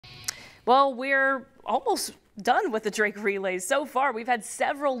Well, we're almost done with the Drake relays. So far, we've had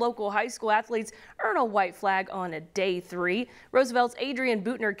several local high school athletes earn a white flag on a day 3. Roosevelt's Adrienne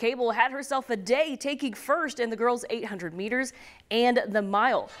Buettner-Cable had herself a day, taking first in the girls' 800 meters and the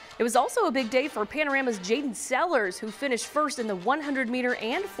mile. It was also a big day for Panorama's Jaden Sellers, who finished first in the 100 meter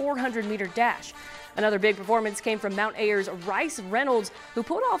and 400 meter dash. Another big performance came from Mount Ayer's Rice Reynolds, who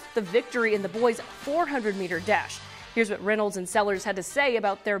pulled off the victory in the boys' 400 meter dash. Here's what Reynolds and Sellers had to say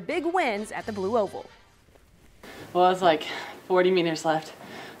about their big wins at the Blue Oval. Well, it's like 40 meters left.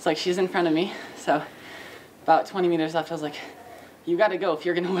 It's like she's in front of me, so about 20 meters left. I was like, you got to go if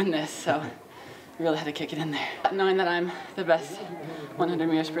you're going to win this. So I really had to kick it in there. Knowing that I'm the best 100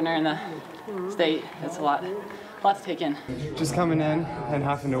 meter sprinter in the state, it's a lot to take in. Just coming in and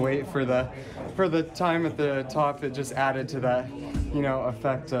having to wait for the time at the top, it just added to that,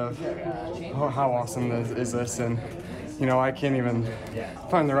 effect of how awesome is this, and I can't even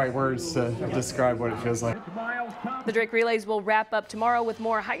find the right words to describe what it feels like. The Drake Relays will wrap up tomorrow with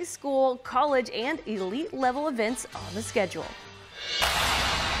more high school, college, and elite level events on the schedule.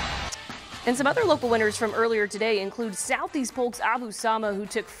 And some other local winners from earlier today include Southeast Polk's Abu Sama, who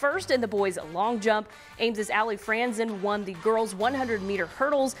took first in the boys' long jump. Ames's Allie Franzen won the girls' 100 meter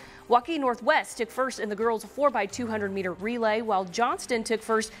hurdles. Waukee Northwest took first in the girls' 4x200 meter relay, while Johnston took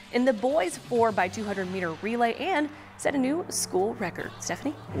first in the boys' 4x200 meter relay and set a new school record.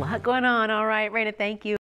 Stephanie? A lot going on. All right, Raina, thank you.